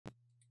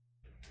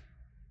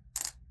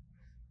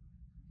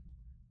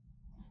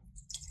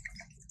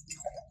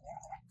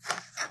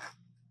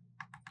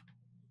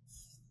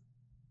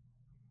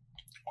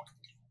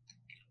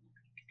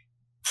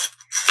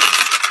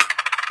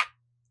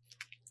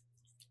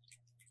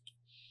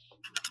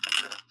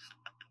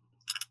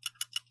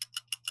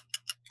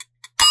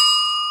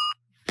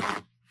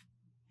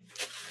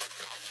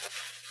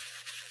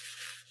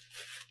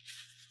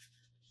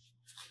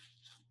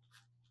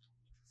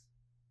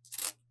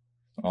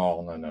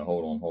Oh, no, no.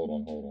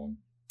 Hold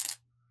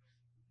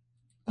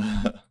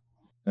on.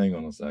 Hang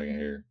on a second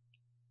here.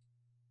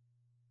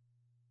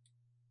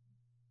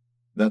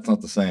 That's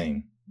not the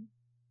same.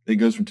 It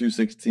goes from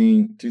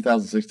 2016 to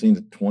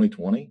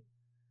 2020,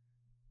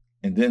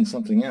 and then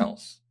something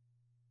else.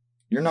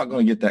 You're not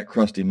going to get that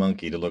crusty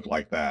monkey to look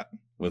like that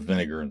with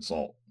vinegar and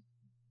salt.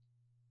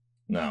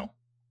 No,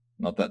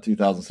 not that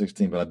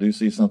 2016, but I do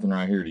see something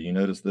right here. Do you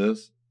notice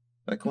this?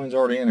 That coin's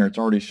already in there. It's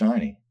already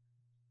shiny.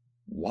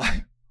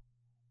 Why?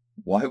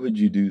 Why would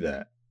you do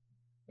that?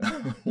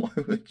 Why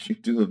would you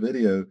do a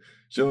video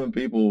showing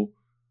people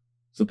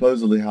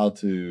supposedly how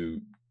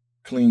to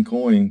clean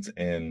coins?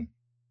 And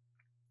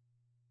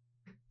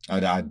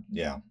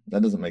yeah,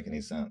 that doesn't make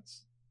any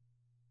sense.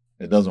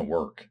 It doesn't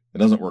work. It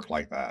doesn't work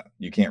like that.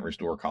 You can't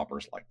restore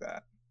coppers like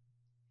that.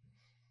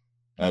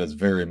 That is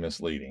very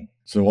misleading.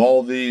 So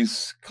all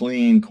these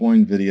clean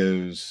coin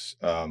videos,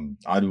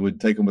 I would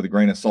take them with a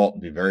grain of salt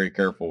and be very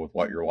careful with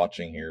what you're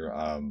watching here.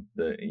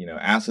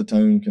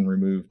 Acetone can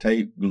remove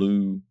tape,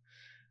 glue,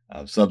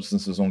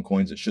 substances on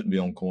coins that shouldn't be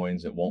on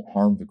coins. It won't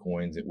harm the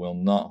coins. It will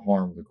not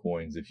harm the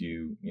coins if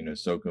you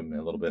soak them in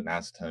a little bit in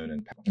acetone,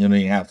 and you don't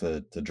even have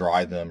to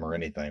dry them or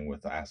anything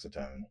with the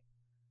acetone.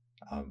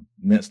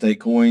 Mint state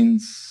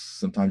coins,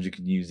 sometimes you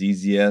can use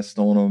EZS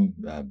on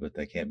them, but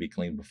they can't be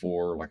cleaned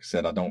before. Like I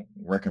said, I don't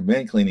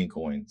recommend cleaning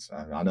coins.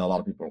 I know a lot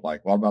of people are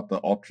like, what about the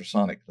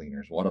ultrasonic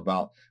cleaners? What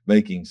about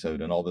baking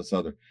soda and all this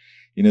other?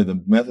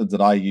 The methods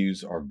that I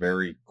use are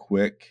very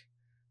quick.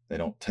 They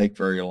don't take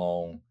very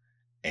long.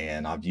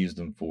 And I've used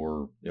them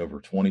for over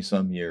 20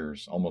 some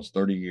years, almost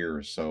 30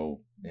 years.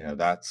 So,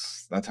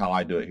 that's how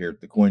I do it here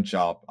at the coin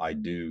shop. I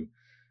do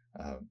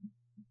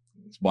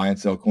buy and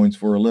sell coins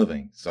for a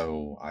living.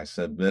 So I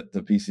submit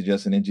to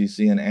PCGS and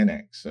NGC and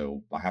Annex.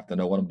 So I have to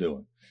know what I'm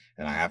doing,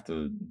 and I have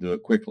to do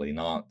it quickly,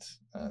 not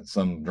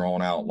some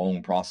drawn out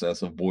long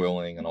process of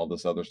boiling and all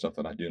this other stuff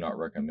that I do not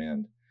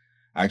recommend.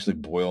 Actually,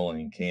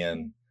 boiling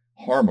can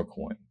harm a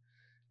coin.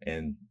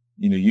 And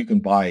you can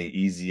buy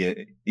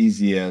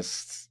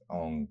EZS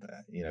on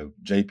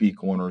JP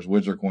Corners,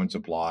 Wizard Coin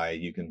Supply.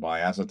 You can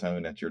buy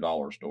acetone at your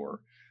dollar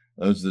store.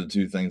 Those are the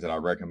two things that I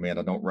recommend.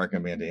 I don't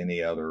recommend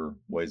any other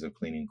ways of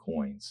cleaning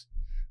coins.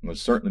 I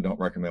most certainly don't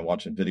recommend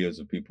watching videos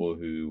of people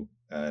who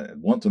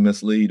want to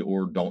mislead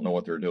or don't know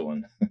what they're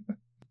doing.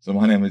 So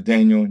my name is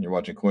Daniel, and you're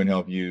watching Coin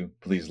Help You.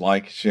 Please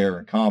like, share,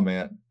 and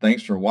comment.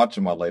 Thanks for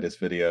watching my latest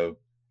video,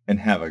 and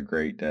have a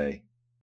great day.